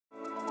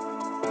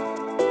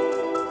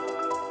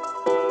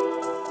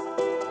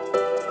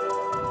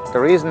The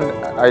reason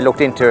I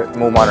looked into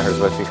MooMonitors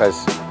was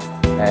because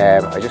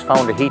I just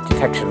found the heat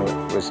detection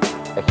was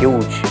a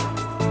huge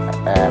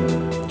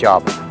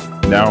job.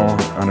 Now,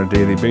 on a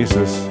daily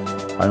basis,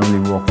 I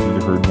only walk through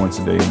the herd once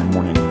a day in the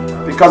morning.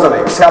 Because of the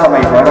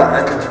accelerometer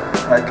on it,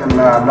 I can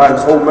know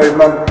the whole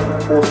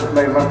movement, force of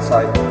movement,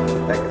 so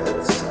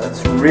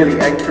it's really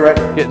accurate.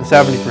 Getting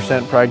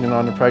 70% pregnant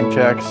on the preg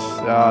checks,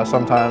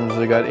 sometimes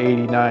they got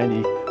 80,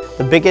 90.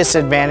 The biggest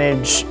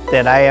advantage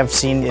that I have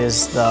seen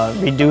is the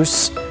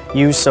reduced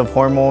use of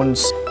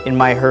hormones in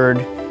my herd,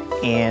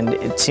 and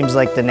it seems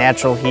like the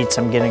natural heats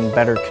I'm getting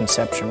better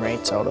conception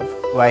rates out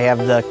of. I have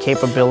the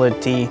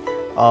capability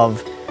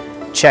of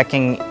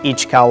checking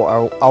each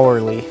cow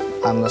hourly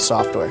on the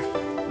software.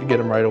 You get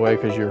them right away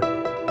because you're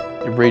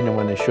breeding them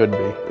when they should be.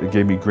 It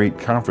gave me great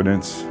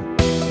confidence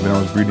when I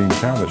was breeding a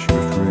cow that she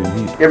was truly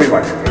in heat.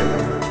 Everybody should get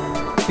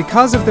them.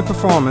 Because of the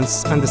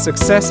performance and the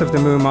success of the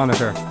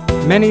MooMonitor,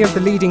 many of the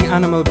leading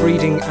animal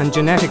breeding and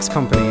genetics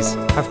companies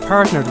have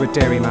partnered with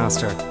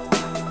Dairymaster,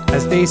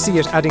 as they see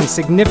it adding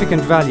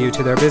significant value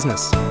to their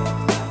business.